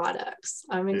new products.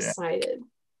 I'm excited.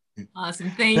 Awesome.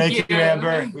 Thank you. Thank you,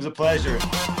 Amber. It was a pleasure.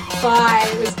 Bye.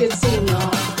 It was good seeing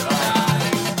y'all.